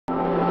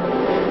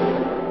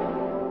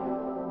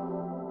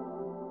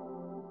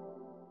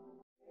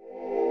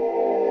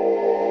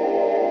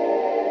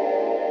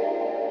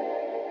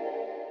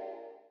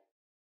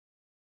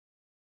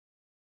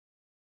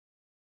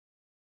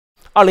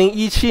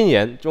2017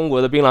年，中国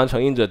的槟榔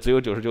成瘾者只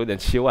有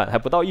99.7万，还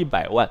不到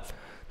100万，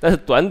但是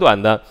短短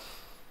的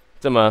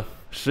这么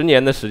10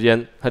年的时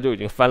间，它就已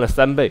经翻了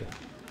3倍。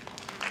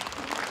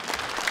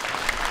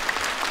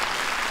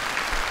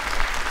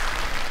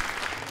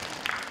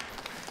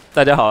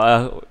大家好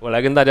啊，我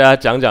来跟大家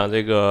讲讲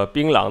这个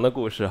槟榔的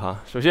故事哈。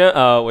首先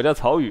我叫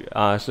曹宇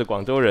啊，是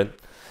广州人。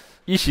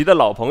一席的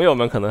老朋友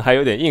们可能还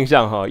有点印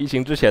象哈，疫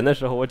情之前的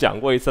时候我讲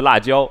过一次辣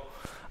椒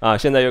啊，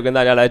现在又跟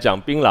大家来讲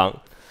槟榔。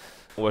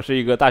我是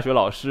一个大学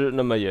老师，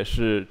那么也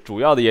是主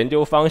要的研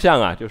究方向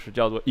啊，就是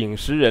叫做饮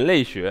食人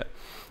类学。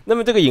那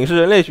么这个饮食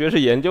人类学是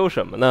研究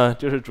什么呢？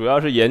就是主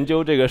要是研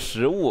究这个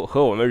食物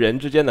和我们人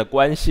之间的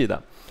关系的。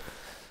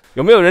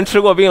有没有人吃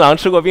过槟榔？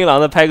吃过槟榔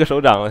的拍个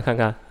手掌，我看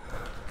看。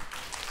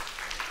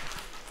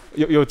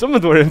有这么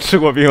多人吃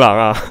过槟榔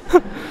啊，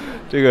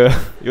这个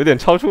有点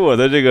超出我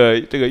的这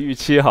个预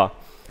期哈。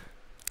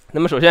那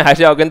么首先还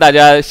是要跟大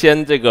家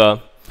先这个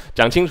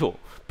讲清楚，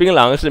槟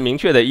榔是明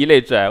确的一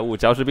类致癌物，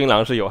嚼食槟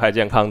榔是有害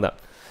健康的。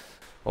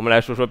我们来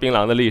说说槟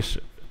榔的历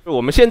史。我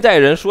们现代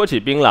人说起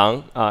槟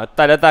榔啊，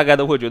大家大概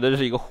都会觉得这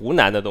是一个湖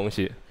南的东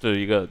西，这是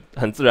一个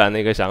很自然的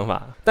一个想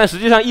法。但实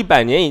际上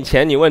100年以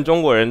前，你问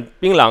中国人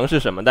槟榔是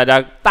什么，大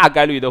家大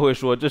概率都会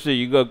说这是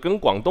一个跟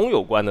广东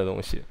有关的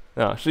东西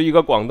啊，是一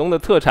个广东的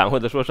特产，或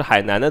者说是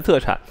海南的特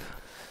产。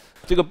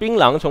这个槟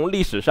榔从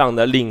历史上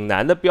的岭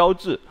南的标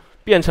志，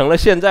变成了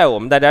现在我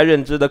们大家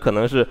认知的可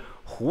能是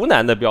湖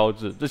南的标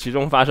志，这其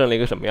中发生了一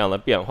个什么样的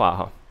变化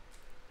哈？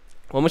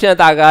我们现在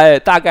大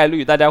概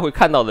率大家会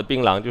看到的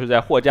槟榔，就是在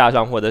货架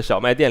上或者小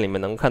卖店里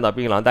面能看到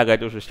槟榔，大概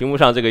就是屏幕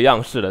上这个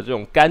样式的这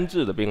种干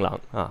制的槟榔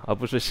啊，而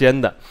不是鲜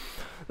的。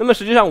那么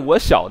实际上我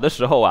小的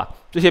时候啊，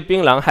这些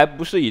槟榔还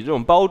不是以这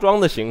种包装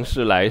的形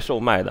式来售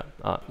卖的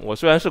啊。我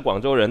虽然是广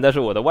州人，但是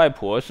我的外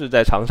婆是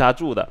在长沙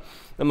住的。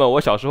那么我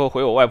小时候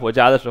回我外婆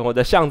家的时候，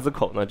在巷子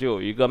口呢就有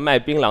一个卖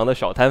槟榔的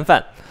小摊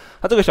贩。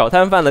他这个小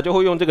摊贩呢，就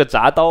会用这个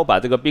铡刀把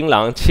这个槟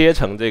榔切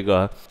成这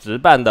个直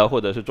瓣的，或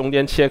者是中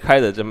间切开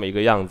的这么一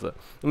个样子。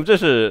那么这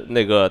是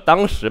那个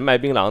当时卖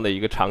槟榔的一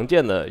个常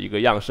见的一个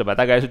样式吧，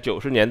大概是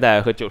90年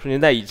代和90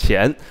年代以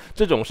前，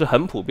这种是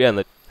很普遍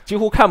的。几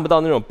乎看不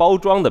到那种包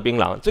装的槟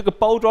榔，这个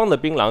包装的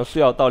槟榔是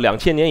要到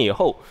2000年以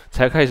后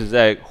才开始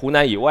在湖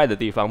南以外的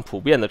地方普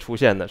遍的出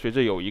现的，所以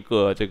这有一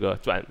个这个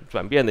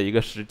转变的一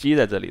个时机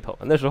在这里头。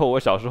那时候我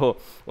小时候，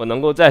我能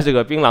够在这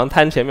个槟榔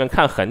摊前面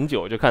看很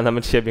久，就看他们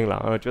切槟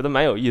榔，觉得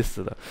蛮有意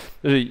思的，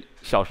这是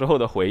小时候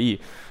的回忆。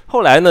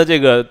后来呢，这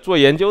个做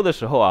研究的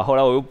时候啊，后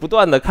来我又不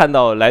断的看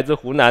到来自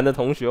湖南的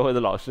同学或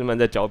者老师们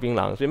在嚼槟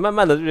榔，所以慢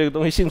慢的对这个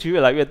东西兴趣越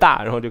来越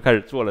大，然后就开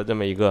始做了这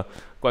么一个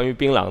关于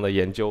槟榔的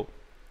研究。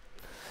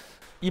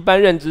一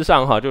般认知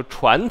上哈，就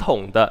传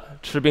统的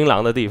吃槟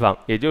榔的地方，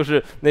也就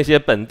是那些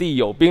本地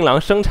有槟榔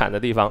生产的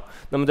地方。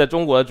那么在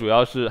中国主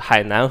要是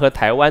海南和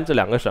台湾这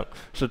2个省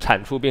是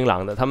产出槟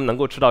榔的，他们能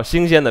够吃到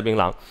新鲜的槟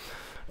榔。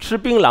吃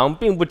槟榔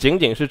并不仅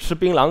仅是吃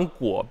槟榔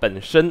果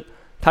本身，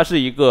它是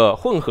一个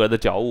混合的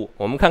嚼物。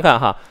我们看看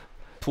哈，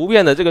图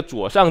片的这个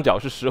左上角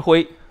是石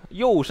灰，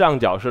右上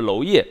角是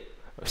楼叶，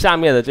下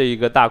面的这一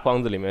个大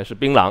筐子里面是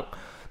槟榔。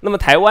那么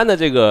台湾的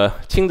这个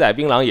青仔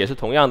槟榔也是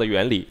同样的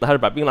原理，它是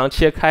把槟榔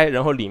切开，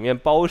然后里面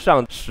包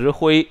上石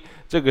灰，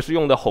这个是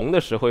用的红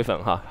的石灰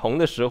粉哈，红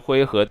的石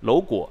灰和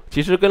楼果，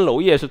其实跟楼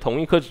叶是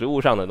同一棵植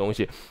物上的东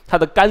西。它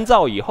的干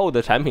燥以后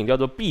的产品叫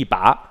做碧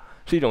拔，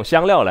是一种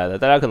香料来的，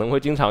大家可能会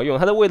经常用，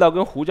它的味道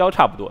跟胡椒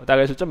差不多，大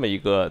概是这么一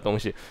个东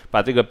西，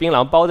把这个槟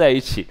榔包在一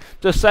起，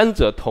这3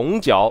者同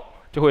嚼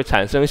就会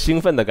产生兴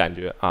奋的感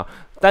觉啊，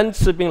单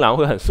吃槟榔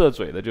会很涩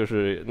嘴的，就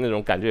是那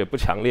种感觉也不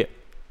强烈。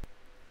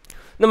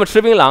那么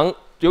吃槟榔，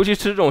尤其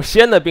吃这种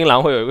鲜的槟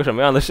榔，会有一个什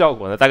么样的效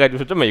果呢？大概就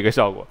是这么一个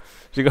效果，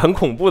是一个很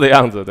恐怖的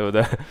样子，对不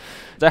对？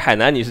在海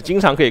南你是经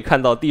常可以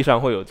看到地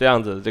上会有这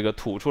样子这个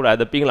吐出来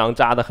的槟榔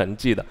渣的痕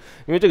迹的，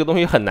因为这个东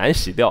西很难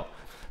洗掉。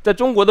在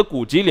中国的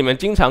古籍里面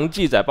经常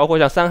记载，包括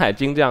像《山海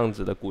经》这样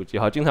子的古籍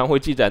经常会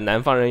记载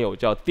南方人有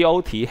叫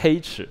雕蹄黑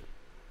齿。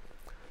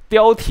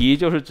雕蹄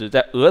就是指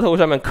在额头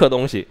上面刻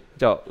东西，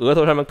叫额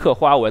头上面刻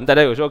花纹。大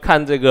家有时候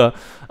看这个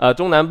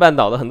中南半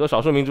岛的很多少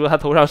数民族，他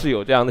头上是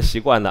有这样的习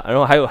惯的。然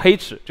后还有黑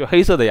齿，就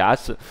黑色的牙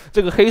齿，这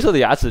个黑色的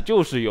牙齿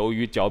就是由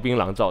于嚼槟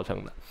榔造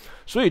成的。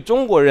所以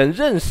中国人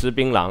认识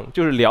槟榔，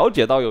就是了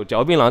解到有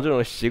嚼槟榔这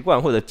种习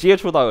惯，或者接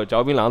触到有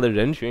嚼槟榔的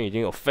人群，已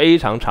经有非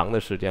常长的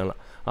时间了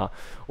啊！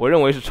我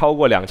认为是超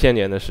过2000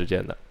年的时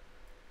间的。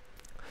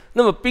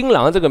那么槟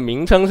榔这个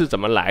名称是怎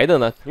么来的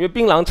呢？因为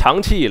槟榔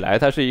长期以来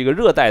它是一个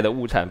热带的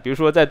物产，比如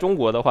说在中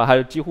国的话，它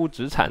是几乎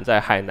只产在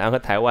海南和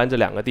台湾这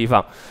2个地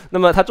方。那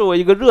么它作为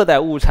一个热带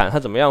物产，它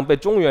怎么样被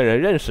中原人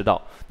认识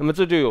到？那么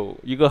这就有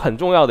一个很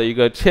重要的一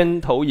个牵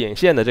头引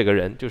线的这个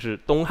人，就是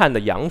东汉的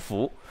杨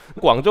福。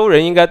广州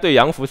人应该对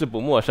杨福是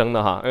不陌生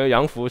的哈，因为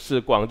杨福是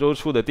广州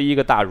出的第一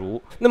个大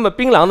儒。那么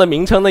槟榔的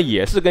名称呢，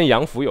也是跟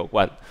杨福有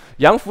关。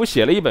杨福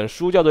写了一本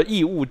书叫做《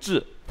异物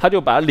志》，他就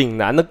把岭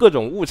南的各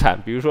种物产，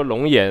比如说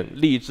龙眼、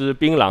荔枝、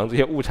槟榔这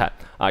些物产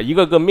啊，一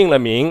个个命了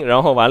名，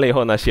然后完了以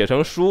后呢，写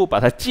成书，把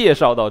它介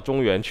绍到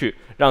中原去，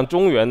让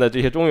中原的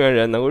这些中原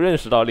人能够认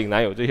识到岭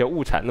南有这些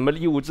物产。那么《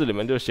异物志》里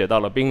面就写到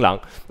了槟榔，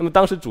那么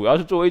当时主要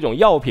是作为一种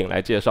药品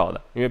来介绍的，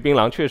因为槟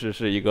榔确实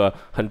是一个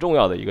很重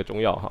要的一个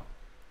中药哈。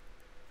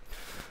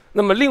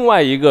那么另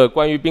外一个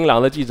关于槟榔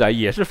的记载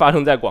也是发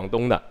生在广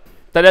东的，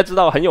大家知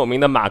道很有名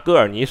的马戈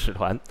尔尼使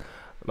团。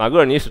马戈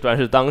尔尼使团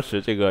是当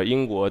时这个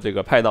英国这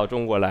个派到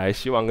中国来，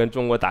希望跟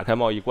中国打开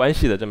贸易关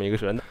系的这么一个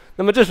使团。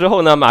那么这时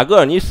候呢，马戈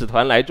尔尼使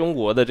团来中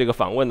国的这个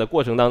访问的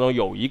过程当中，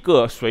有一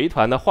个随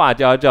团的画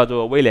家叫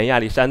做威廉亚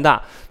历山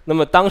大。那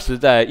么当时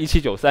在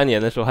1793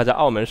年的时候，他在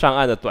澳门上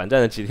岸的短暂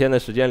的几天的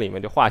时间里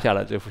面，就画下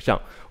了这幅像。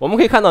我们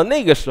可以看到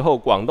那个时候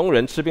广东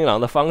人吃槟榔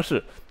的方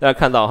式，大家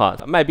看到哈，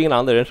卖槟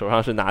榔的人手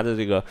上是拿着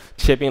这个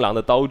切槟榔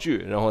的刀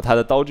具，然后他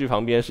的刀具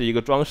旁边是一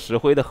个装石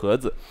灰的盒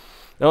子。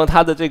然后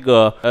它的这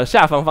个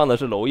下方放的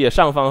是蝼叶，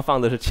上方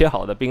放的是切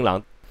好的槟榔，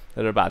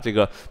就是把这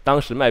个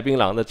当时卖槟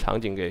榔的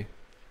场景给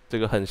这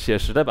个很写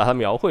实的把它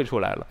描绘出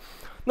来了。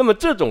那么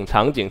这种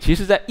场景其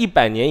实在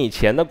100年以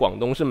前的广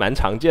东是蛮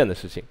常见的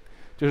事情，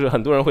就是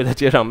很多人会在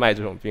街上卖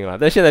这种槟榔，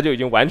但现在就已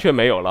经完全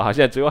没有了哈，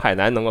现在只有海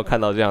南能够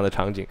看到这样的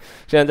场景，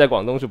现在在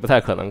广东是不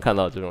太可能看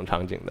到这种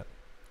场景的。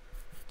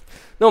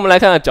那我们来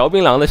看看嚼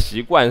槟榔的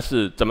习惯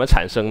是怎么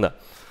产生的。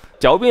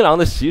嚼槟榔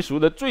的习俗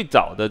的最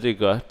早的这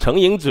个成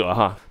瘾者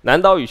哈，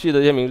南岛语系的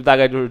这些民族大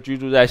概就是居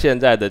住在现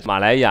在的马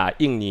来亚、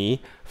印尼、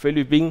菲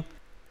律宾。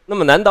那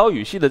么南岛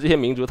语系的这些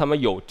民族，他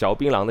们有嚼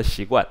槟榔的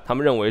习惯，他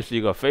们认为是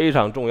一个非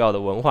常重要的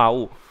文化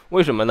物。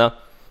为什么呢？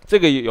这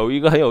个有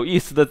一个很有意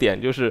思的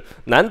点，就是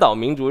南岛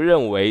民族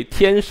认为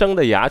天生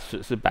的牙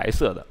齿是白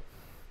色的。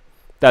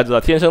大家知道，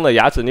天生的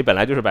牙齿你本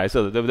来就是白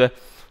色的，对不对？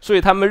所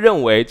以他们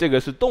认为这个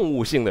是动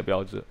物性的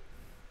标志。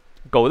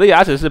狗的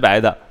牙齿是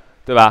白的，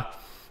对吧？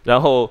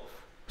然后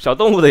小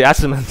动物的牙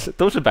齿们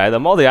都是白的，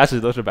猫的牙齿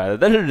都是白的，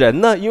但是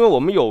人呢，因为我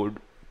们有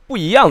不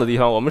一样的地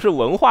方，我们是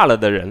文化了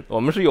的人，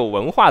我们是有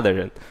文化的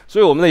人，所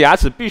以我们的牙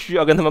齿必须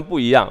要跟他们不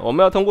一样，我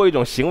们要通过一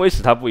种行为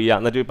使它不一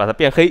样，那就把它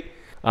变黑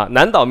啊。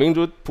南岛民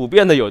族普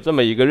遍的有这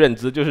么一个认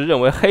知，就是认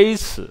为黑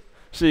齿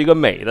是一个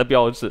美的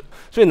标志，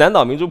所以南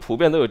岛民族普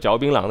遍都有嚼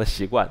槟榔的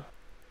习惯。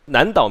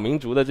南岛民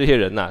族的这些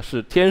人呢，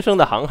是天生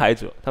的航海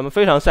者，他们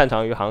非常擅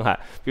长于航海，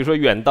比如说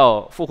远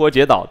到复活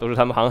节岛都是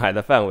他们航海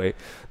的范围，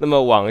那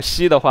么往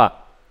西的话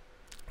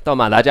到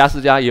马达加斯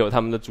加也有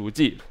他们的足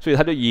迹，所以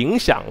它就影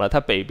响了它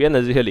北边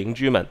的这些邻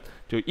居们，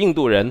就印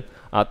度人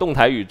啊、动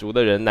台语族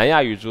的人、南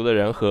亚语族的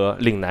人和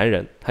岭南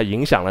人，它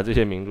影响了这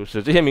些民族，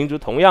使这些民族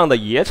同样的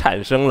也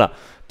产生了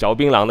嚼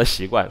槟榔的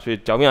习惯，所以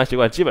嚼槟榔习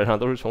惯基本上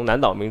都是从南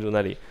岛民族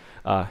那里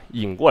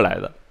引过来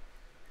的。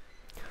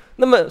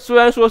那么虽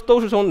然说都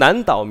是从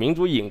南岛民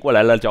族引过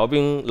来了嚼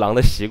槟榔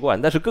的习惯，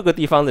但是各个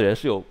地方的人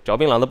是有嚼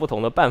槟榔的不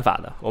同的办法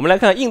的。我们来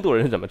看印度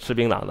人是怎么吃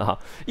槟榔的哈。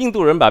印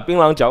度人把槟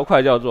榔嚼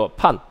块叫做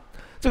pan。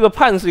这个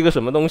pan是一个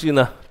什么东西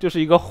呢？就是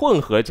一个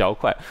混合嚼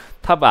块，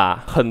它把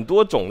很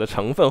多种的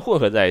成分混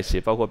合在一起，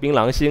包括槟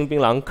榔芯、槟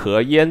榔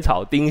壳、烟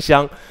草、丁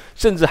香，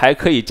甚至还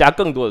可以加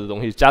更多的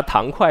东西，加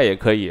糖块也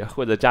可以，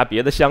或者加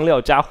别的香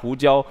料，加胡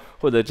椒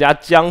或者加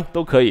姜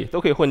都可以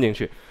混进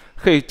去，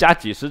可以加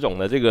几十种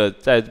的。这个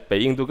在北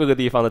印度各个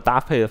地方的搭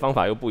配的方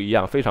法又不一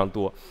样，非常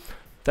多。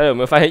大家有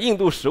没有发现印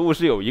度食物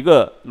是有一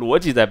个逻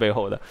辑在背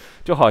后的？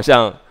就好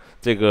像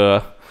这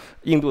个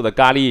印度的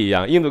咖喱一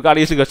样，印度咖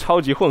喱是个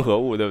超级混合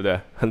物，对不对？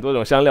很多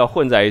种香料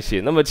混在一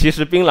起。那么其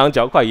实槟榔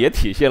嚼块也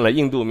体现了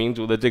印度民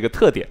族的这个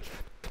特点。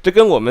这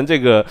跟我们这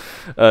个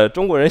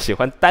中国人喜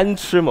欢单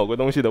吃某个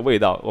东西的味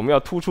道，我们要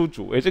突出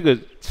主味，这个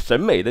审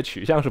美的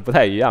取向是不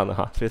太一样的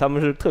哈。所以他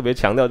们是特别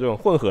强调这种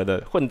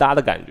混搭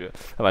的感觉，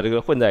他把这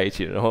个混在一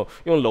起，然后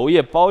用蝼叶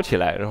包起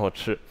来，然后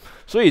吃。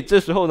所以这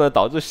时候呢，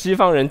导致西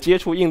方人接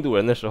触印度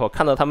人的时候，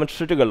看到他们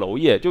吃这个蝼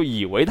叶，就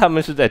以为他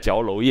们是在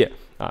嚼蝼叶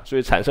啊，所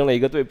以产生了一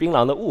个对槟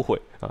榔的误会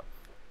啊。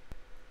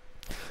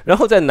然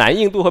后在南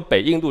印度和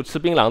北印度吃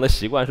槟榔的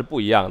习惯是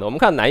不一样的。我们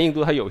看南印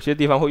度，它有些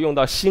地方会用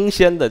到新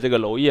鲜的这个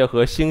蝼叶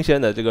和新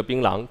鲜的这个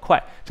槟榔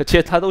块，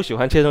它都喜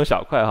欢切成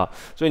小块哈，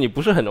所以你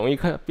不是很容易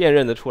辨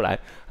认得出来，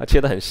它切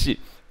得很细。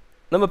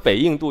那么北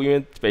印度，因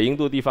为北印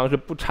度地方是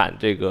不产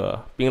这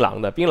个槟榔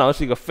的，槟榔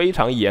是一个非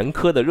常严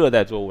苛的热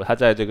带作物，它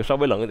在这个稍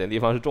微冷一点的地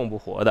方是种不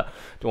活的。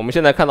就我们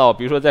现在看到，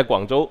比如说在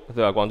广州，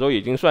对吧？广州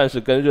已经算是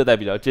跟热带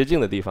比较接近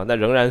的地方，但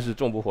仍然是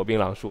种不活槟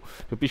榔树，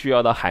就必须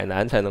要到海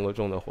南才能够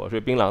种得活。所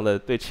以槟榔的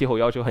对气候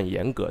要求很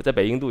严格，在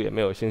北印度也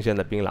没有新鲜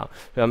的槟榔，所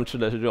以他们吃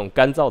的是这种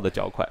干燥的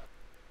嚼块。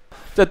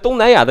在东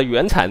南亚的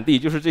原产地，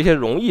就是这些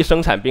容易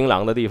生产槟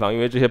榔的地方，因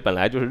为这些本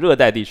来就是热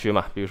带地区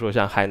嘛，比如说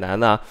像海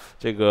南啊、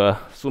这个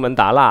苏门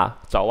答腊、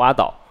爪哇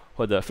岛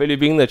或者菲律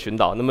宾的群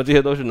岛，那么这些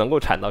都是能够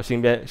产到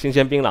新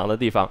鲜槟榔的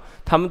地方，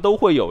他们都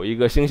会有一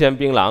个新鲜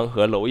槟榔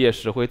和蝼叶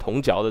石灰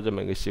同嚼的这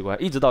么一个习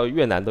惯，一直到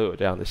越南都有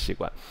这样的习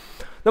惯。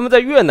那么在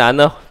越南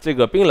呢，这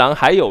个槟榔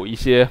还有一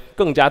些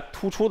更加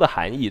突出的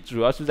含义，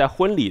主要是在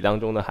婚礼当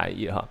中的含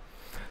义哈。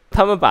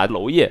他们把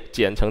蝼叶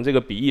剪成这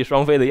个比翼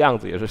双飞的样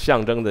子，也是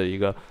象征着一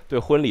个对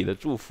婚礼的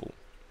祝福。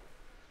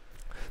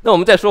那我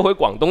们再说回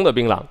广东的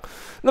槟榔，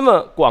那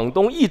么广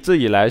东一直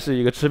以来是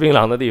一个吃槟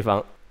榔的地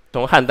方，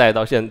从汉代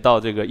到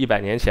这个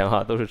100年前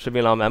哈，都是吃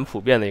槟榔蛮普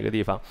遍的一个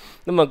地方。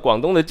那么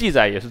广东的记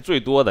载也是最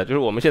多的，就是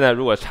我们现在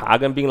如果查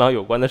跟槟榔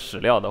有关的史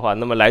料的话，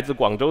那么来自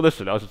广州的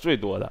史料是最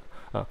多的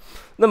啊。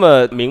那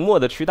么明末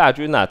的屈大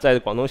均呢，在《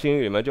广东新语》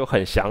里面就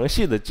很详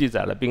细的记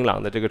载了槟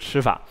榔的这个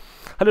吃法。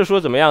他就说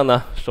怎么样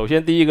呢？首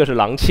先第一个是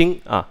榔青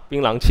啊，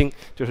槟榔青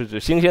就是指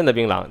新鲜的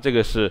槟榔，这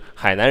个是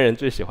海南人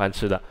最喜欢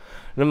吃的。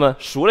那么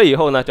熟了以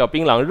后呢，叫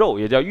槟榔肉，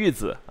也叫玉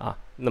子啊，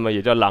那么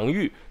也叫榔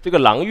玉。这个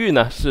榔玉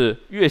呢是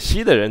粤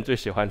西的人最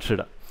喜欢吃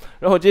的。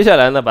然后接下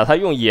来呢，把它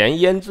用盐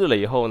腌制了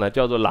以后呢，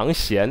叫做榔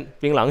咸，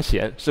槟榔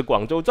咸是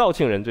广州肇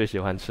庆人最喜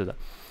欢吃的。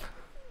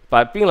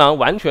把槟榔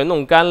完全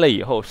弄干了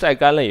以后，晒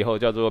干了以后，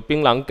叫做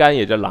槟榔干，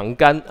也叫榔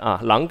干啊。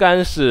榔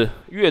干是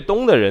粤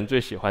东的人最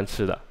喜欢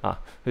吃的啊，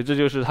所以这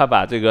就是他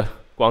把这个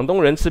广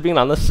东人吃槟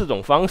榔的4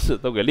种方式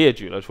都给列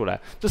举了出来。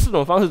这4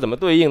种方式怎么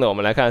对应的？我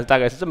们来看，大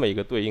概是这么一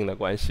个对应的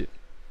关系。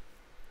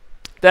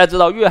大家知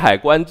道《粤海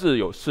关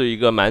志》是一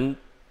个蛮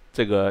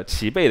这个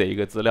齐备的一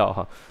个资料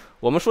哈。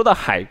我们说到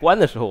海关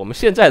的时候，我们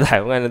现在的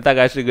海关呢，大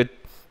概是一个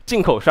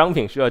进口商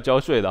品需要交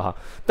税的哈。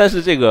但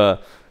是这个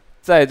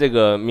在这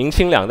个明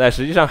清两代，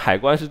实际上海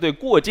关是对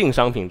过境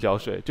商品交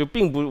税，就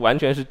并不完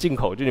全是进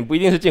口，就你不一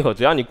定是进口，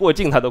只要你过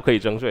境它都可以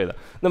征税的。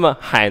那么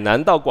海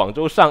南到广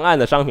州上岸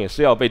的商品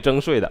是要被征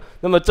税的。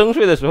那么征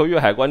税的时候，粤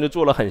海关就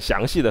做了很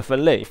详细的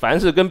分类，凡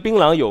是跟槟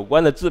榔有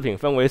关的制品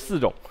分为4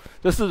种。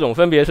这4种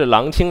分别是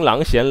榔青、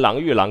榔咸、榔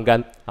玉、榔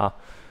干啊，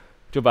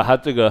就把它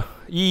这个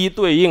一一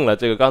对应了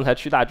这个刚才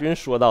屈大均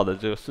说到的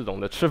这个4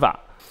种的吃法。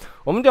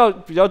我们就要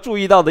比较注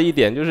意到的一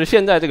点就是，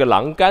现在这个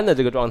榔干的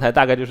这个状态，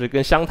大概就是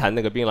跟湘潭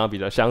那个槟榔比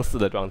较相似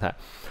的状态。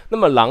那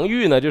么榔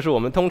玉呢，就是我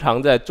们通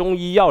常在中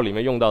医药里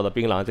面用到的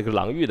槟榔这个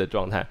榔玉的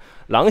状态。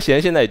榔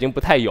咸现在已经不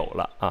太有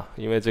了啊，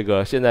因为这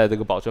个现在这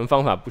个保存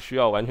方法不需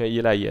要完全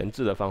依赖研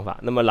制的方法。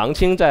那么榔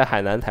青在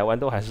海南、台湾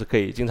都还是可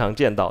以经常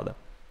见到的。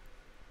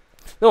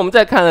那我们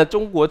再看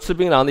中国吃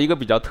槟榔的一个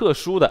比较特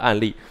殊的案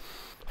例，《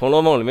红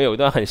楼梦》里面有一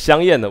段很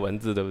香艳的文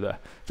字，对不对？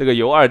这个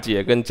尤二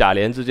姐跟贾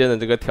琏之间的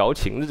这个调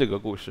情的这个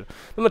故事。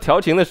那么调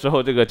情的时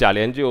候，这个贾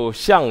琏就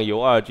向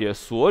尤二姐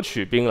索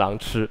取槟榔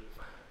吃。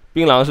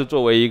槟榔是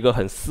作为一个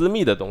很私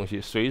密的东西，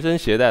随身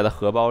携带的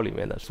荷包里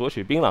面的，索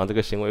取槟榔这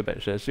个行为本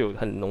身是有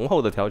很浓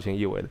厚的调情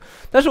意味的。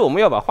但是我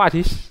们要把话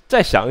题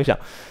再想一想，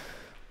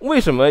为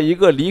什么一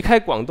个离开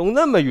广东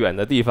那么远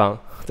的地方，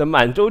在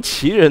满洲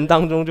旗人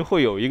当中就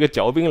会有一个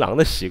嚼槟榔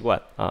的习惯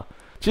啊？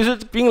其实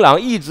槟榔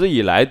一直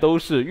以来都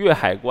是粤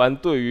海关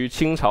对于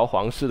清朝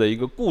皇室的一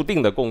个固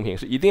定的贡品，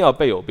是一定要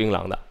备有槟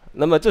榔的。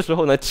那么这时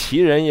候呢，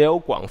旗人也有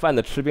广泛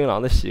的吃槟榔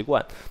的习惯。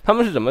他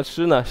们是怎么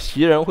吃呢？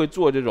旗人会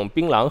做这种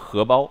槟榔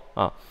荷包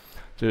啊，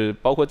就是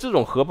包括这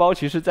种荷包，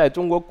其实在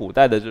中国古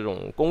代的这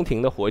种宫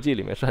廷的活计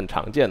里面是很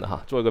常见的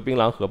哈。做一个槟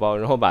榔荷包，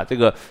然后把这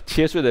个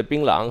切碎的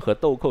槟榔和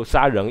豆蔻、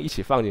砂仁一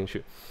起放进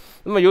去。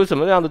那么有什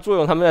么样的作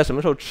用？他们在什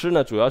么时候吃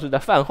呢？主要是在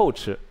饭后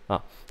吃啊。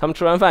他们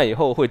吃完饭以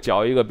后会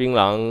嚼一个槟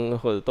榔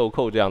或者豆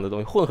蔻这样的东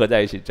西混合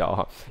在一起嚼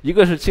哈。一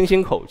个是清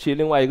新口气，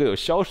另外一个有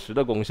消食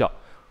的功效。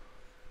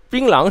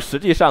槟榔实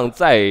际上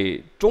在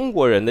中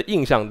国人的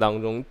印象当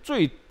中，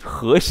最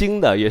核心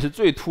的也是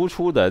最突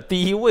出的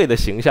第一位的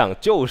形象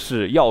就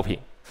是药品。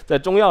在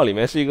中药里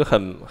面是一个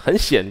很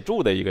显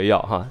著的一个药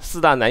哈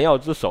，4大难药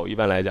之首，一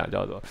般来讲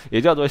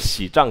也叫做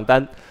洗胀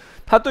丹。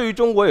它对于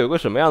中国有个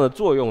什么样的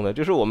作用呢？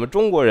就是我们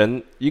中国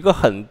人一个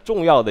很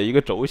重要的一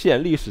个轴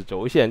线，历史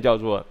轴线叫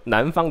做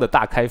南方的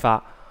大开发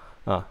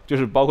啊，就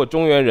是包括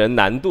中原人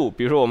南渡，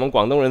比如说我们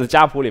广东人的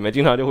家谱里面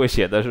经常就会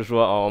写的是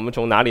说我们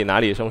从哪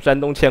里从山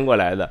东迁过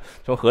来的，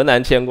从河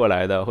南迁过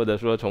来的，或者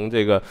说从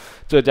这个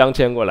浙江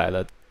迁过来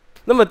的。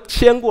那么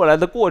迁过来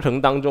的过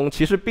程当中，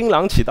其实槟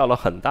榔起到了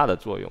很大的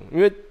作用，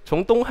因为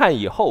从东汉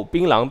以后，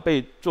槟榔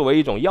被作为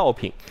一种药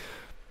品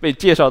被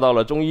介绍到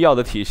了中医药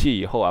的体系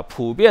以后啊，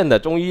普遍的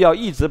中医药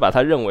一直把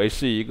它认为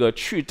是一个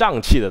去胀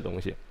气的东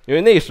西，因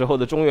为那时候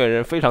的中原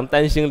人非常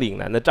担心岭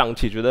南的瘴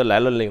气，觉得来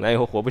了岭南以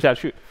后活不下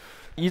去。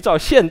依照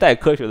现代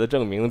科学的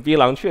证明，槟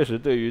榔确实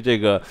对于这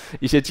个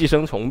一些寄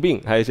生虫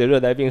病还有一些热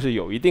带病是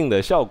有一定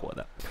的效果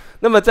的。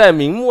那么在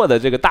明末的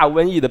这个大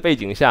瘟疫的背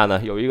景下呢，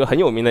有一个很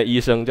有名的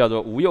医生叫做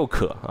吴又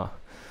可啊，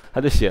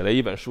他就写了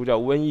一本书叫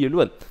《瘟疫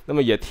论》，那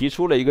么也提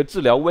出了一个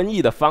治疗瘟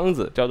疫的方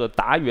子，叫做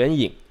达元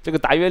饮。这个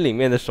达元里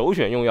面的首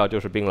选用药就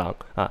是槟榔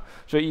啊，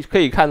所以可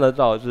以看得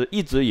到，是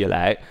一直以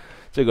来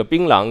这个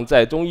槟榔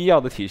在中医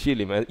药的体系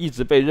里面一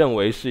直被认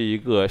为是一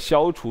个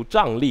消除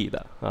瘴痢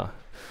的啊，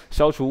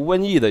消除瘟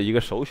疫的一个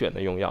首选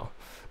的用药。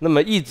那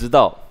么一直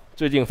到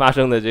最近发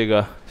生的这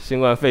个新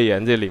冠肺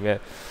炎这里面，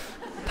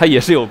它也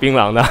是有槟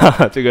榔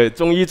的。这个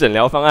中医诊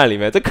疗方案里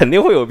面，这肯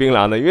定会有槟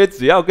榔的，因为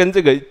只要跟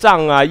这个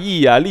瘴啊、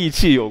疫啊、戾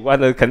气有关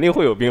的，肯定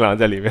会有槟榔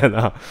在里面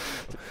的。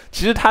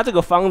其实它这个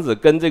方子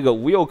跟这个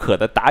吴又可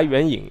的达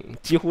元饮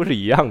几乎是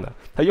一样的，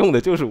它用的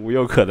就是吴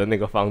又可的那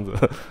个方子。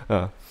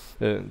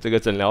这个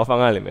诊疗方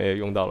案里面也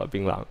用到了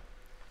槟榔。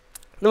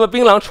那么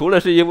槟榔除了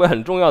是一味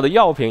很重要的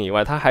药品以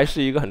外，它还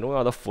是一个很重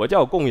要的佛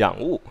教供养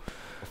物。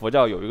佛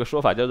教有一个说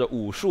法叫做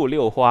五树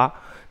六花，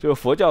就是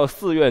佛教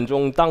寺院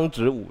中当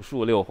植五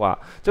树六花，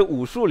这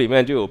五树里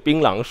面就有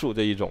槟榔树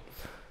这一种。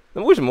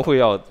那为什么会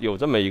要有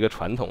这么一个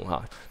传统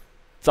哈？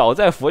早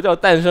在佛教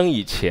诞生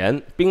以前，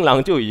槟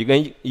榔就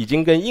已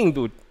经跟印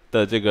度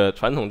的这个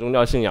传统宗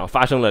教信仰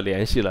发生了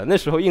联系了。那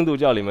时候印度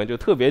教里面就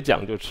特别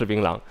讲究吃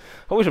槟榔。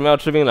为什么要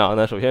吃槟榔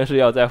呢？首先是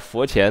要在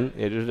佛前，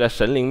也就是在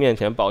神灵面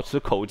前保持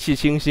口气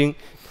清新。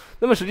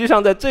那么实际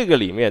上在这个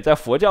里面，在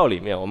佛教里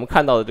面，我们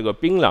看到的这个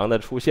槟榔的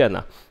出现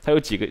呢，它有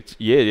几个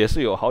也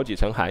是有好几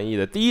层含义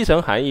的。第一层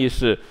含义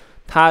是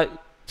它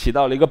起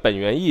到了一个本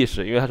源意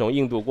识，因为它从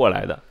印度过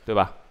来的，对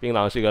吧？槟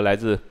榔是一个来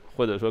自，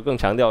或者说更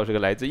强调是个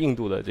来自印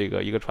度的这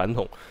个一个传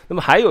统。那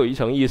么还有一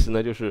层意思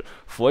呢，就是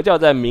佛教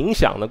在冥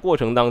想的过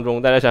程当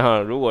中，大家想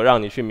想，如果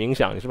让你去冥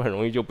想，你是不是很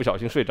容易就不小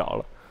心睡着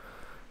了？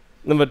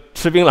那么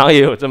吃槟榔也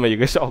有这么一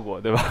个效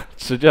果，对吧？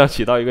实际上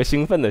起到一个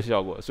兴奋的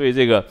效果。所以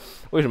这个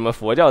为什么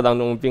佛教当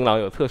中槟榔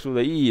有特殊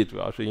的意义，主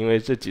要是因为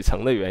这几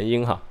层的原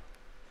因哈。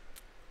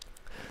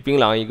槟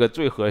榔一个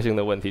最核心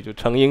的问题就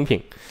成瘾品，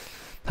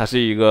它是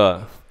一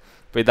个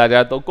被大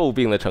家都诟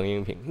病的成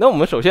瘾品。那我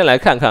们首先来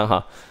看看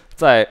哈，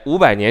在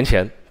500年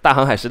前，大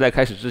航海时代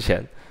开始之前，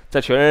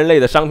在全人类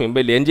的商品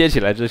被连接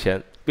起来之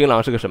前，槟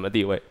榔是个什么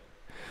地位？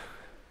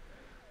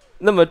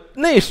那么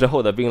那时候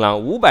的槟榔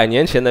，500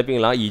年前的槟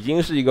榔已经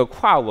是一个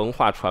跨文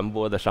化传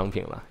播的商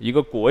品了，一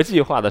个国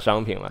际化的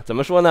商品了。怎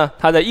么说呢？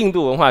它在印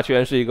度文化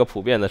圈是一个普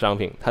遍的商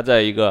品，它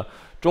在一个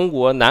中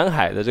国南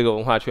海的这个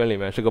文化圈里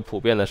面是个普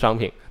遍的商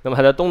品，那么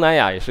它在东南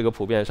亚也是个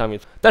普遍的商品。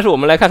但是我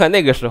们来看看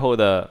那个时候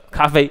的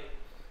咖啡，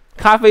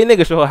咖啡那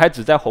个时候还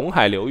只在红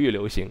海流域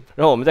流行。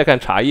然后我们再看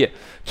茶叶，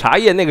茶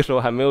叶那个时候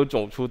还没有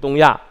走出东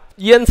亚，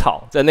烟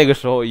草在那个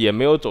时候也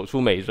没有走出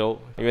美洲，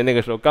因为那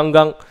个时候刚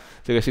刚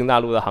这个新大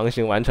陆的航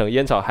行完成，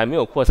烟草还没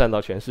有扩散到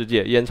全世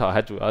界，烟草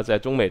还主要在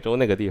中美洲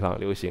那个地方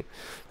流行。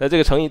在这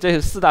个成瘾，这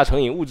4大成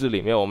瘾物质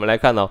里面，我们来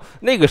看到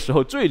那个时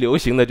候最流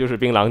行的就是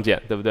槟榔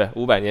碱，对不对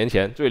？500年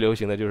前最流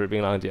行的就是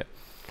槟榔碱。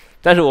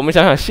但是我们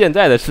想想现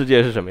在的世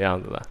界是什么样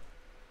子的？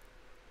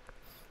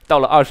到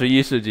了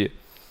21世纪，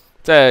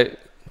在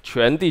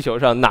全地球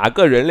上哪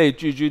个人类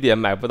聚居点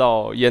买不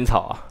到烟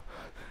草啊？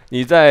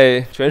你在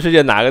全世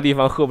界哪个地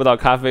方喝不到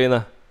咖啡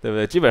呢？对不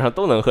对？基本上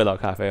都能喝到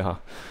咖啡哈。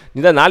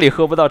你在哪里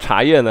喝不到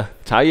茶叶呢？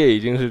茶叶已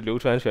经是流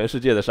传全世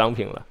界的商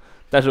品了，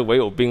但是唯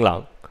有槟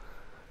榔。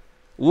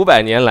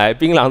500年来，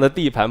槟榔的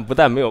地盘不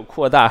但没有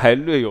扩大，还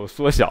略有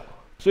缩小。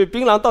所以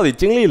槟榔到底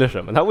经历了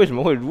什么？它为什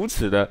么会如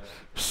此的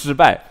失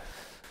败？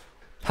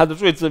它的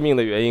最致命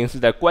的原因是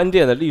在关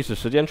键的历史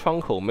时间窗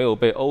口没有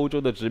被欧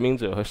洲的殖民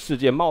者和世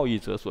界贸易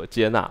者所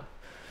接纳。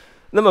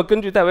那么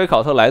根据戴维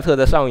考特莱特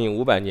在上瘾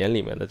500年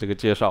里面的这个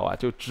介绍啊，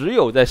就只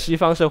有在西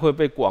方社会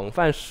被广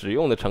泛使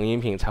用的成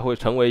瘾品才会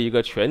成为一个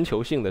全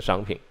球性的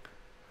商品。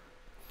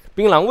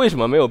槟榔为什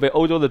么没有被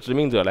欧洲的殖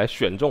民者来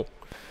选中？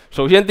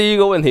首先第一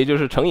个问题就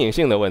是成瘾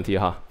性的问题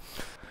哈。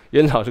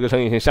烟草是个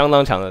成瘾性相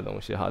当强的东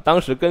西哈。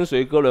当时跟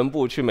随哥伦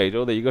布去美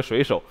洲的一个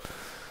水手，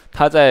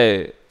他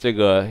在这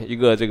个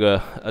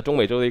中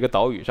美洲的一个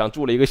岛屿上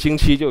住了1个星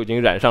期，就已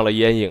经染上了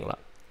烟瘾了。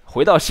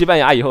回到西班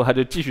牙以后，他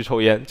就继续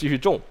抽烟，继续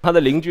种。他的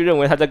邻居认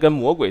为他在跟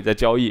魔鬼在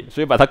交易，所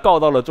以把他告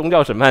到了宗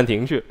教审判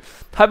庭去。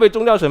他被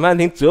宗教审判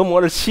庭折磨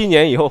了7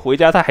年以后，回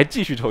家他还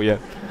继续抽烟，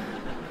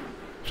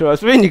是吧？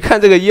所以你看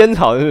这个烟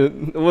草，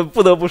我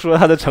不得不说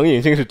它的成瘾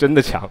性是真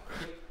的强。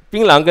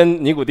槟榔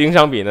跟尼古丁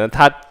相比呢，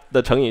它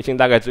的成瘾性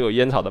大概只有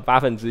烟草的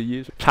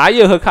1/8。茶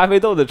叶和咖啡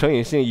豆的成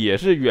瘾性也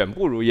是远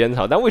不如烟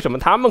草，但为什么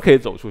它们可以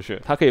走出去？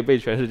它可以被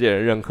全世界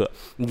人认可。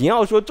你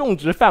要说种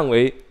植范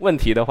围问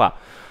题的话，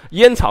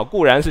烟草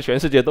固然是全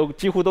世界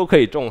几乎都可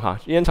以种哈，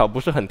烟草不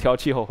是很挑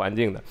气候环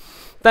境的，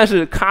但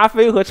是咖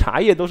啡和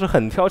茶叶都是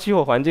很挑气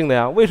候环境的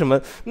呀。为什么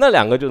那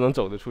2个就能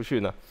走得出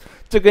去呢？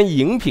这跟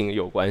饮品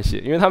有关系，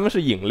因为他们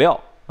是饮料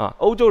啊。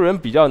欧洲人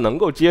比较能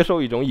够接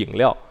受一种饮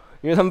料，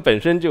因为他们本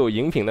身就有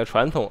饮品的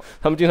传统，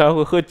他们经常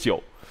会喝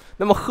酒。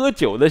那么喝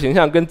酒的形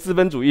象跟资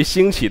本主义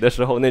兴起的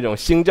时候那种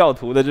新教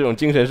徒的这种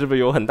精神是不是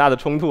有很大的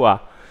冲突啊？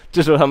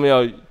这时候他们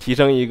要提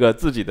升一个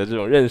自己的这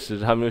种认识，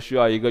他们需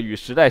要一个与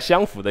时代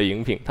相符的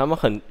饮品，他们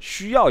很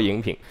需要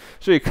饮品。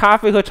所以咖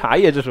啡和茶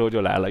叶这时候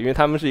就来了，因为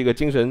他们是一个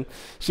精神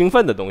兴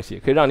奋的东西，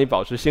可以让你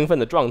保持兴奋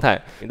的状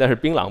态。但是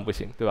槟榔不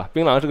行，对吧？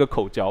槟榔是个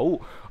口嚼物，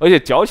而且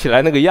嚼起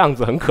来那个样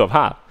子很可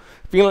怕。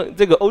槟榔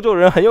这个欧洲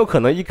人很有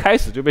可能一开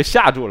始就被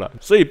吓住了，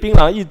所以槟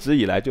榔一直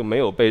以来就没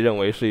有被认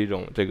为是一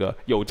种这个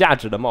有价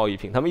值的贸易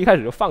品，他们一开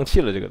始就放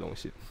弃了这个东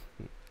西。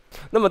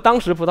那么当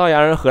时葡萄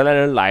牙人、荷兰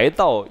人来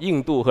到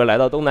印度和来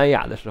到东南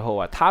亚的时候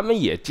啊，他们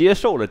也接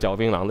受了嚼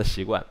槟榔的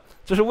习惯。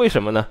这是为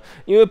什么呢？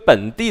因为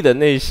本地的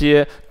那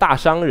些大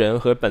商人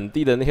和本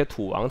地的那些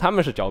土王他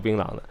们是嚼槟榔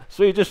的，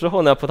所以这时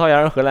候呢，葡萄牙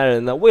人、荷兰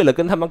人呢，为了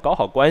跟他们搞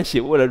好关系，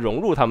为了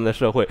融入他们的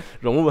社会，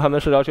融入他们的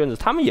社交圈子，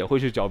他们也会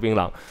去嚼槟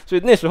榔。所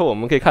以那时候我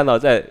们可以看到，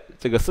在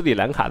这个斯里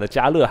兰卡的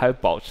加勒还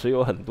保持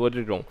有很多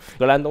这种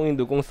荷兰东印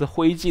度公司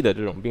徽记的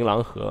这种槟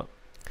榔盒。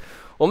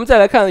我们再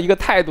来看一个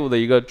态度的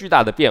一个巨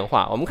大的变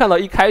化。我们看到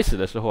一开始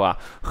的时候啊，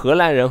荷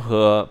兰人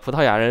和葡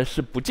萄牙人是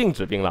不禁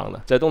止槟榔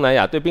的，在东南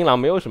亚对槟榔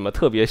没有什么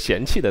特别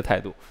嫌弃的态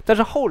度。但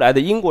是后来的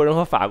英国人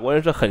和法国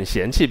人是很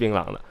嫌弃槟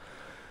榔的。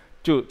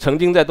就曾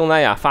经在东南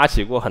亚发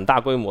起过很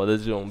大规模的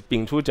这种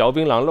摒除嚼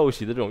槟榔陋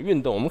习的这种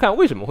运动。我们看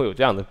为什么会有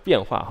这样的变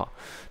化哈？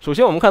首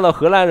先我们看到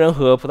荷兰人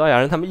和葡萄牙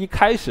人，他们一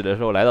开始的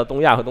时候来到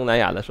东亚和东南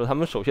亚的时候，他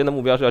们首先的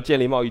目标是要建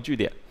立贸易据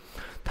点。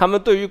他们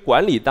对于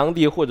管理当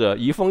地或者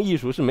移风易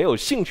俗是没有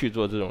兴趣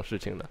做这种事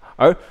情的，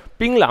而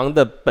槟榔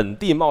的本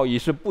地贸易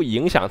是不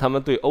影响他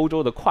们对欧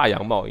洲的跨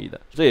洋贸易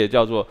的，这也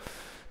叫做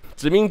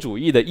殖民主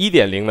义的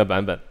 1.0 的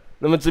版本。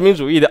那么殖民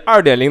主义的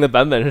 2.0 的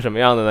版本是什么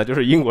样的呢？就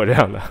是英国这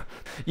样的。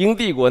英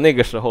帝国那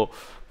个时候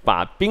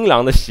把槟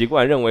榔的习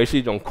惯认为是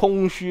一种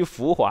空虚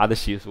浮华的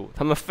习俗，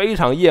他们非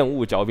常厌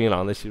恶嚼槟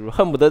榔的习俗，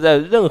恨不得在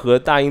任何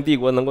大英帝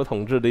国能够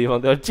统治的地方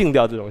都要禁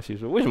掉这种习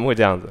俗。为什么会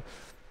这样子？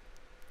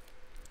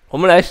我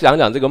们来讲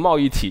讲这个贸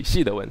易体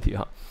系的问题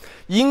哈。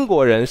英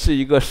国人是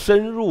一个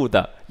深入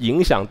的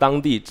影响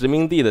当地殖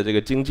民地的这个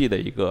经济的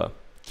一个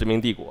殖民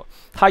帝国，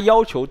他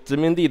要求殖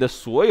民地的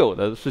所有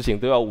的事情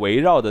都要围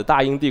绕着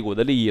大英帝国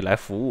的利益来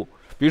服务。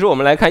比如说我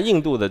们来看印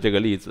度的这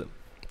个例子，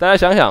大家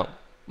想想，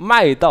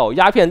卖到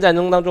鸦片战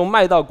争当中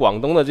卖到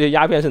广东的这些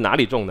鸦片是哪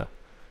里种的？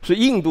是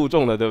印度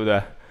种的，对不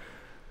对？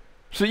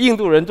是印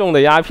度人种的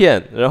鸦片，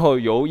然后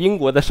由英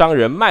国的商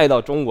人卖到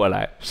中国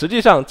来。实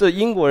际上，这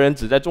英国人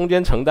只在中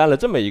间承担了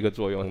这么一个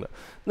作用的。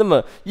那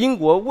么，英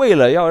国为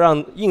了要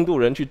让印度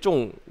人去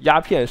种鸦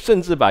片，甚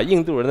至把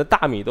印度人的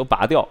大米都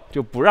拔掉，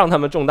就不让他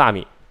们种大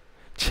米，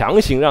强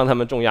行让他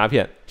们种鸦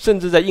片，甚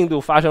至在印度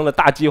发生了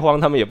大饥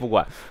荒，他们也不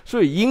管。所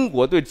以，英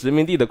国对殖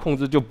民地的控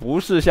制就不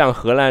是像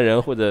荷兰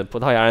人或者葡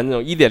萄牙人那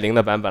种 1.0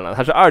 的版本了，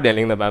它是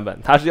 2.0 的版本，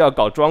它是要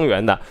搞庄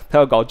园的，它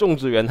要搞种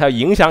植园，它要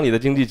影响你的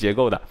经济结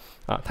构的。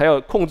它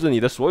要控制你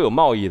的所有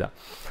贸易的。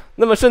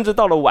那么甚至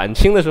到了晚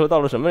清的时候，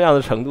到了什么样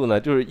的程度呢？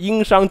就是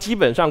英商基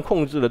本上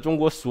控制了中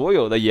国所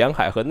有的沿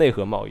海和内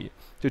河贸易，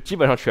就基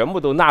本上全部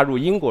都纳入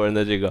英国人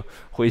的这个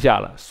麾下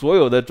了。所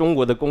有的中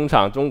国的工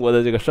厂、中国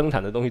的这个生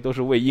产的东西都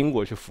是为英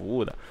国去服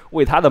务的，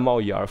为他的贸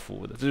易而服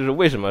务的。这就是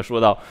为什么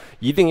说到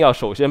一定要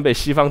首先被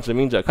西方殖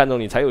民者看中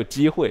你才有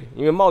机会，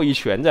因为贸易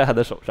权在他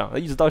的手上，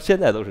一直到现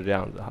在都是这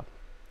样子哈。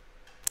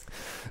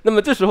那么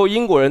这时候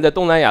英国人在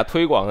东南亚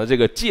推广的这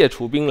个戒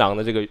除槟榔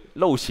的这个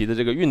陋习的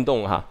这个运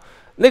动哈，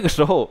那个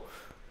时候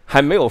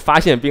还没有发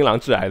现槟榔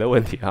致癌的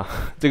问题啊，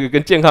这个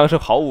跟健康是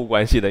毫无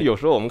关系的。有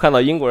时候我们看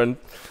到英国人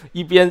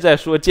一边在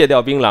说戒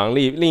掉槟榔，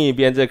另一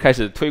边在开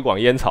始推广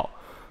烟草。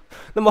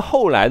那么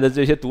后来的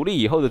这些独立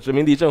以后的殖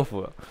民地政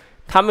府，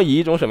他们以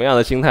一种什么样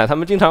的心态？他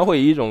们经常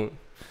会以一种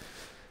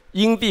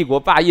英帝国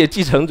霸业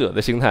继承者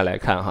的心态来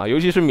看哈，尤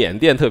其是缅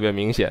甸特别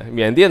明显，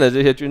缅甸的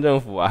这些军政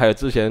府啊，还有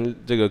之前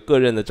这个各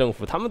任的政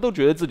府，他们都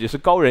觉得自己是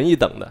高人一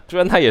等的，虽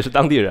然他也是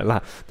当地人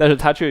了，但是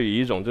他却以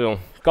一种这种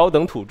高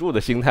等土著的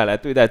心态来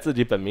对待自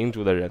己本民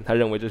族的人，他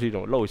认为这是一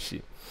种陋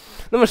习。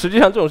那么实际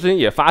上这种事情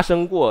也发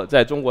生过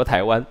在中国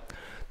台湾，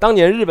当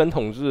年日本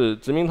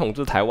殖民统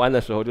治台湾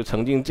的时候，就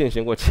曾经进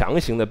行过强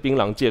行的槟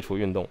榔戒除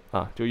运动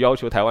啊，就要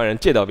求台湾人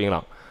戒掉槟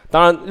榔。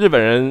当然日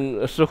本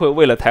人是会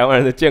为了台湾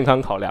人的健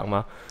康考量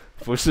吗？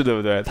不是，对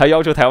不对？他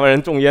要求台湾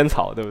人种烟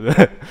草，对不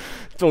对？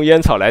种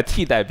烟草来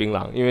替代槟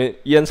榔，因为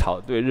烟草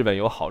对日本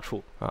有好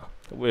处啊，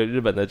为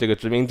日本的这个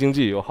殖民经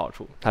济有好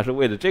处，他是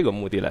为了这个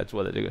目的来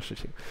做的这个事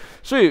情。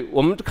所以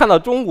我们看到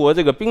中国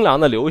这个槟榔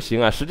的流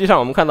行啊，实际上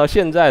我们看到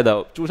现在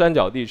的珠三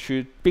角地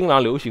区槟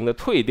榔流行的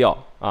退调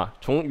啊，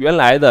从原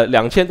来的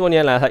2000多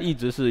年来，它一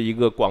直是一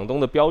个广东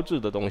的标志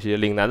的东西，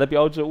岭南的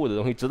标志物的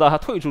东西，直到它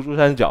退出珠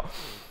三角，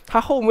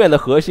它后面的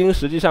核心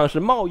实际上是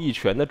贸易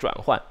权的转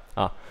换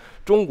啊。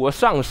中国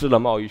丧失了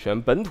贸易权，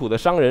本土的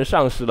商人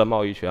丧失了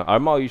贸易权，而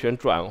贸易权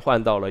转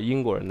换到了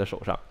英国人的手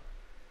上。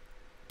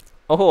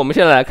包括我们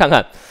现在来看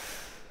看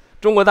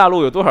中国大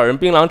陆有多少人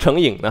槟榔成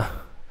瘾呢？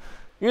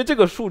因为这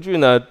个数据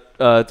呢，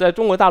在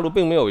中国大陆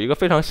并没有一个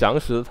非常详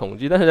实的统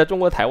计，但是在中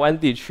国台湾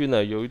地区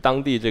呢，由于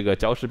当地这个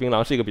嚼食槟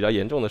榔是一个比较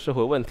严重的社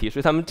会问题，所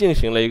以他们进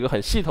行了一个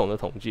很系统的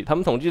统计。他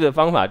们统计的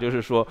方法就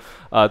是说，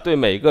对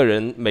每个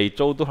人每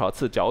周多少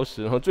次嚼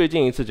食，然后最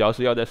近一次嚼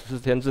食要在14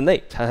天之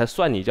内，才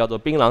算你叫做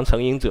槟榔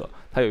成瘾者。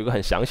它有一个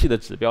很详细的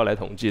指标来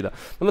统计的。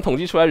那么统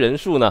计出来人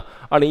数呢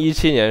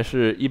，2017年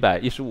是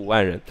115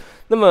万人。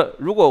那么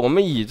如果我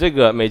们以这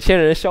个每千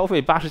人消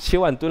费87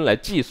万吨来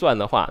计算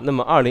的话，那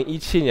么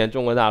2017年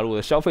中国大陆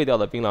的消费掉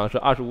的槟榔是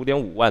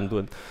25.5万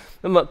吨。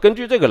那么根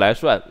据这个来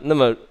算，那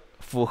么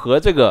符合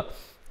这个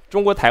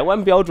中国台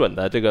湾标准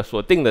的这个所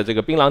定的这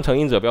个槟榔成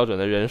瘾者标准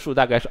的人数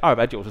大概是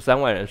293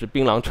万人是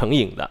槟榔成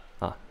瘾的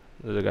啊。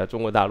这个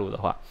中国大陆的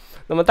话，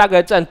那么大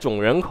概占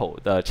总人口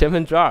的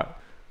2%。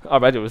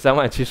293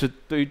万其实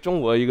对于中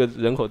国一个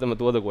人口这么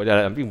多的国家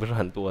来讲并不是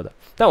很多的，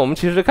但我们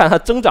其实看它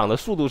增长的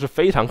速度是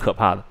非常可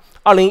怕的。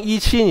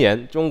2017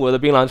年中国的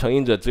槟榔成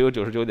瘾者只有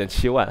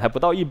99.7万，还不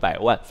到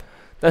100万，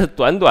但是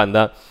短短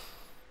的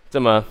这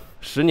么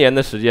10年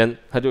的时间，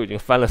它就已经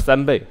翻了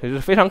3倍，这是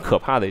非常可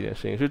怕的一件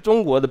事情。所以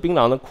中国的槟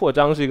榔的扩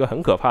张是一个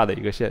很可怕的一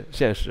个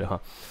现实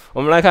哈。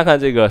我们来看看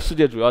这个世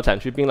界主要产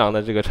区槟榔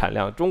的这个产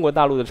量，中国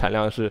大陆的产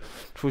量是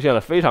出现了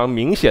非常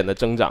明显的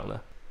增长的。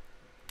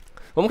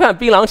我们看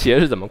槟榔企业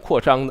是怎么扩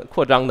张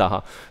的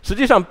哈。实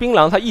际上，槟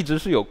榔它一直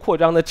是有扩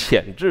张的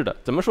潜质的。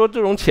怎么说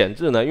这种潜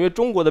质呢？因为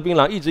中国的槟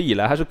榔一直以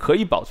来还是可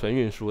以保存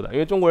运输的，因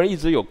为中国人一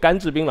直有干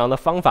制槟榔的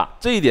方法，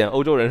这一点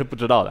欧洲人是不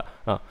知道的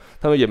啊，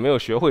他们也没有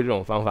学会这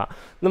种方法。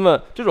那么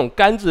这种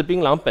干制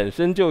槟榔本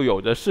身就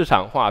有着市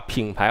场化、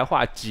品牌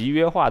化、集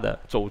约化的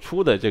走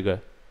出的这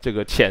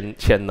个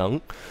潜能。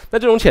那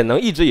这种潜能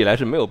一直以来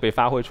是没有被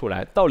发挥出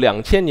来，到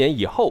2000年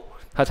以后，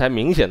它才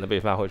明显的被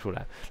发挥出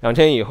来。2000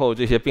年以后，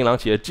这些槟榔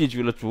企业积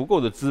聚了足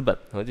够的资本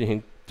和进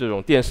行这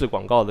种电视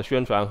广告的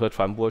宣传和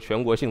传播，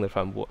全国性的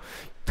传播。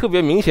特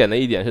别明显的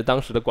一点是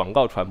当时的广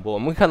告传播。我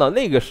们看到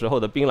那个时候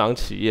的槟榔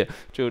企业，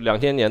就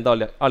2000年到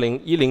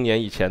2010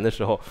年以前的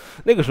时候，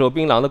那个时候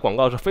槟榔的广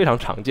告是非常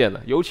常见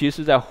的，尤其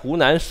是在湖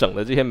南省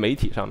的这些媒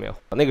体上面。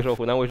那个时候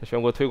湖南卫视全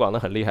国推广的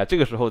很厉害，这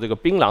个时候这个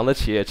槟榔的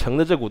企业乘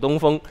着这股东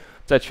风，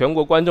在全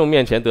国观众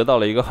面前得到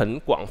了一个很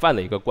广泛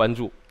的一个关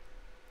注。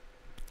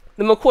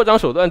那么扩张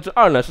手段之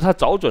二呢，是它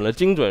找准了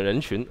精准人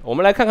群。我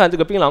们来看看这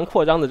个槟榔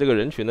扩张的这个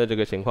人群的这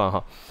个情况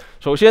哈。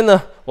首先呢，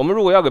我们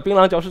如果要给槟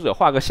榔嚼食者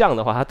画个像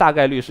的话，它大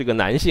概率是个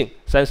男性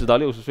，30到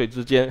60岁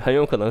之间，很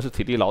有可能是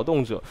体力劳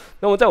动者。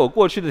那么在我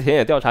过去的田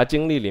野调查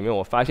经历里面，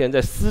我发现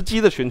在司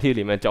机的群体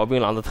里面嚼槟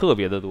榔的特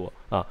别的多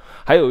啊，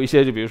还有一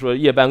些就比如说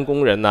夜班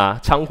工人呐、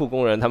仓库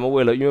工人，他们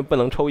因为不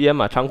能抽烟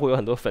嘛，仓库有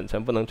很多粉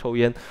尘不能抽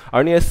烟，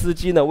而那些司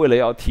机呢，为了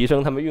要提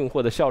升他们运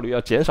货的效率，要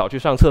减少去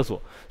上厕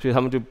所，所以他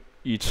们就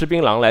以吃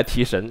槟榔来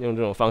提神，用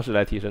这种方式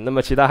来提神。那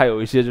么其他还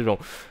有一些这种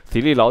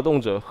体力劳动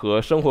者和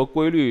生活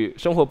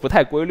不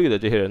太规律的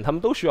这些人，他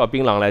们都需要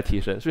槟榔来提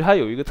神，所以它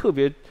有一个特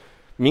别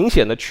明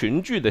显的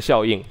群聚的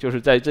效应，就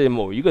是在这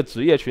某一个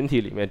职业群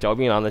体里面嚼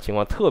槟榔的情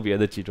况特别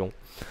的集中。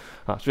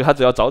所以他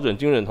只要找准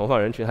精准投放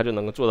人群，他就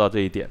能够做到这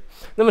一点。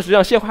那么实际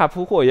上线下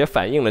铺货也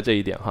反映了这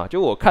一点哈。就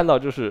我看到，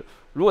就是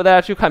如果大家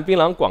去看槟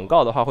榔广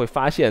告的话，会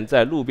发现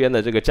在路边的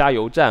这个加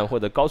油站或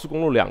者高速公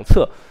路两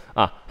侧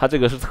它这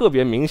个是特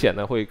别明显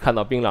的会看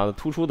到槟榔的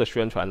突出的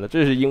宣传的。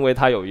这是因为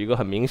它有一个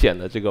很明显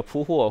的这个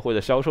铺货或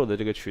者销售的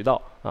这个渠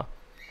道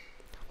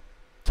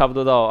差不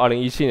多到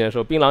2017年的时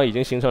候，槟榔已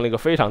经形成了一个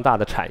非常大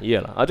的产业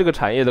了。而这个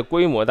产业的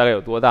规模大概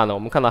有多大呢？我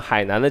们看到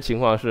海南的情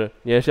况是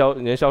年销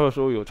售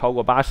收入有超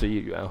过80亿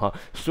元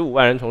，15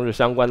万人从事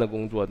相关的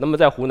工作。那么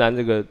在湖南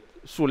这个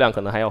数量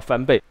可能还要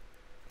翻倍。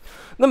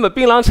那么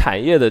槟榔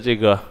产业的这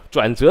个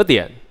转折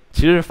点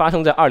其实是发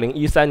生在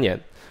2013年。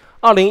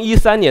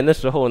2013年的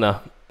时候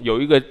呢，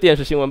有一个电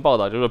视新闻报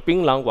道，就是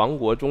槟榔王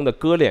国中的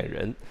割脸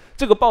人。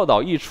这个报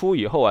道一出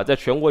以后在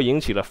全国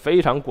引起了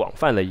非常广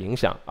泛的影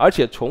响，而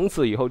且从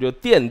此以后就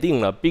奠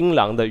定了槟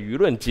榔的舆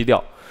论基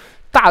调。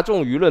大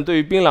众舆论对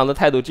于槟榔的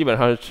态度基本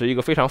上是持一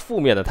个非常负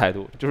面的态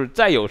度，就是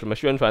再有什么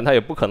宣传，它也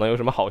不可能有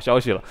什么好消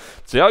息了。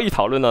只要一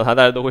讨论到它，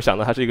大家都会想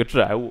到它是一个致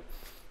癌物。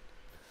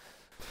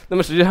那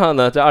么实际上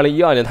呢，在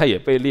2012年，它也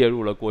被列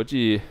入了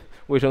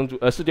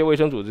世界卫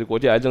生组织国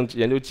际癌症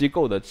研究机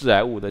构的致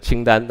癌物的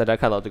清单。大家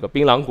看到这个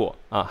槟榔果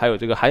还有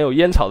这个含有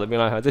烟草的槟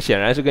榔，这显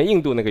然是跟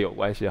印度那个有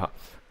关系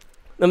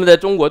那么在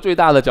中国最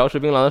大的嚼食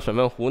槟榔的省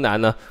份湖南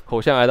呢，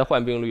口腔癌的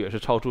患病率也是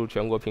超出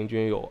全国平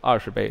均有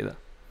20倍的。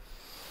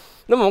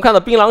那么我们看到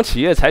槟榔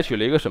企业采取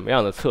了一个什么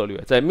样的策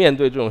略，在面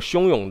对这种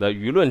汹涌的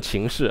舆论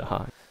情势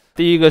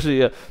第一个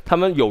是他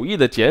们有意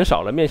的减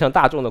少了面向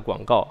大众的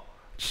广告，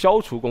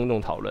消除公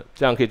众讨论，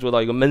这样可以做到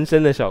一个闷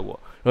声的效果。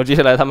然后接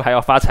下来他们还要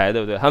发财，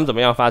对不对？他们怎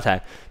么样发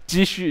财？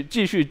继续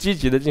积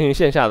极的进行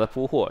线下的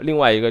铺货。另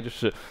外一个就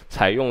是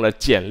采用了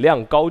减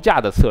量高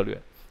价的策略。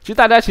其实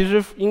大家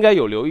应该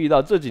有留意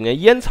到，这几年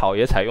烟草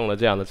也采用了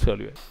这样的策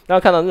略。大家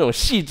看到那种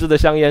细支的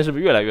香烟是不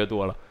是越来越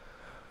多了？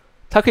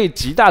它可以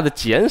极大的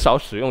减少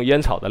使用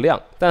烟草的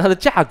量，但它的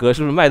价格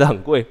是不是卖得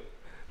很贵？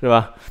是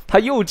吧？它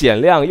又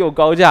减量又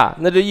高价，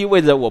那就意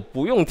味着我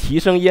不用提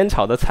升烟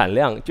草的产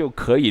量，就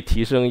可以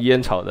提升烟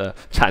草的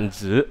产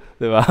值，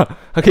对吧？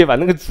它可以把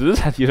那个值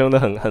提升得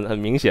很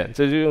明显，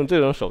这就用这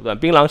种手段。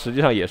槟榔实际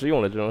上也是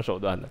用了这种手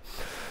段的。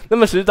那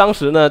么当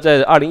时呢，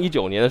在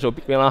2019年的时候，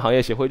槟榔行业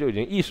协会就已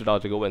经意识到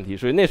这个问题，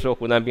所以那时候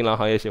湖南槟榔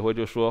行业协会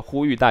就说，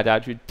呼吁大家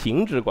去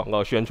停止广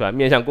告宣传，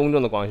面向公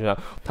众的广告宣传。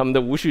他们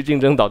的无序竞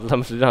争导致他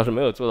们实际上是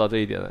没有做到这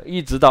一点的。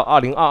一直到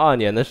2022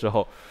年的时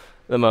候，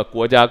那么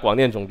国家广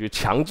电总局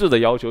强制的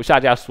要求下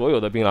架所有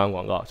的槟榔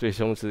广告，所以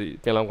从此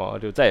槟榔广告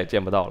就再也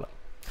见不到了。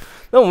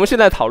那我们现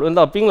在讨论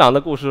到槟榔的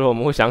故事的时候，我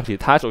们会想起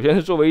它首先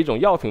是作为一种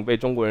药品被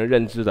中国人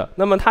认知的，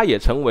那么它也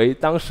成为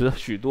当时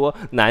许多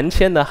南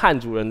迁的汉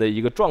族人的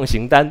一个壮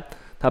行单，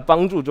它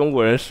帮助中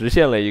国人实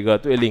现了一个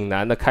对岭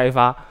南的开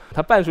发，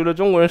它伴随了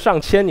中国人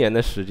上千年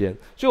的时间。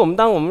所以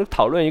当我们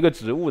讨论一个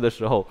植物的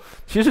时候，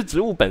其实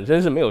植物本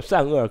身是没有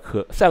善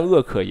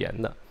恶可言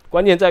的，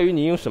关键在于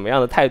你用什么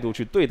样的态度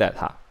去对待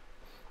它。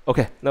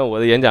OK， 那我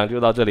的演讲就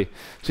到这里，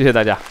谢谢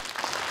大家。